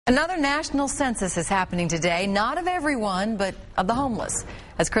Another national census is happening today, not of everyone, but of the homeless.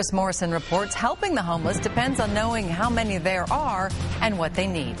 As Chris Morrison reports, helping the homeless depends on knowing how many there are and what they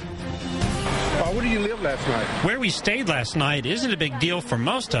need. Where did you live last night? Where we stayed last night isn't a big deal for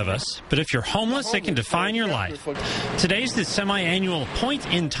most of us, but if you're homeless, it can define your life. Today's the semi-annual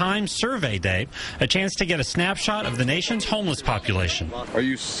point-in-time survey day, a chance to get a snapshot of the nation's homeless population. Are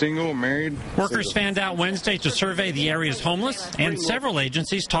you single, married? Workers fanned out Wednesday to survey the area's homeless, and several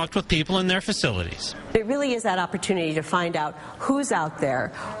agencies talked with people in their facilities. It really is that opportunity to find out who's out there,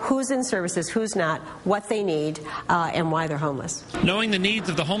 who's in services, who's not, what they need, and why they're homeless. Knowing the needs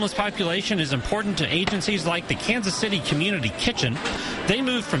of the homeless population is important to agencies like the Kansas City Community Kitchen. They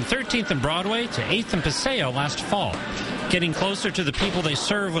moved from 13th and Broadway to 8th and Paseo last fall. Getting closer to the people they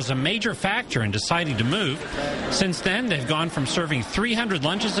serve was a major factor in deciding to move. Since then, they've gone from serving 300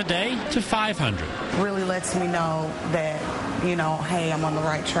 lunches a day to 500. Really lets me know that, hey, I'm on the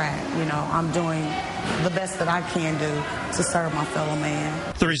right track. I'm doing the best that I can do to serve my fellow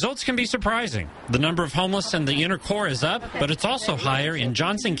man. The results can be surprising. The number of homeless in the inner core is up, but it's also higher in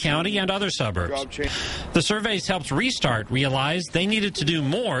Johnson County and other suburbs. The surveys helped Restart realize they needed to do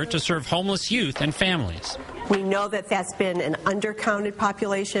more to serve homeless youth and families. We know that that's been an undercounted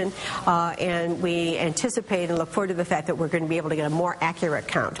population, and we anticipate and look forward to the fact that we're going to be able to get a more accurate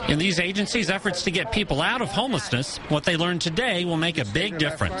count. In these agencies' efforts to get people out of homelessness, what they learned today will make a big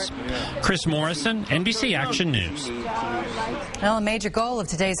difference. Chris Morrison, NBC Action News. Well, a major goal of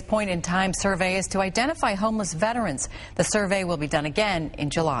today's point-in-time survey is to identify homeless veterans. The survey will be done again in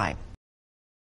July.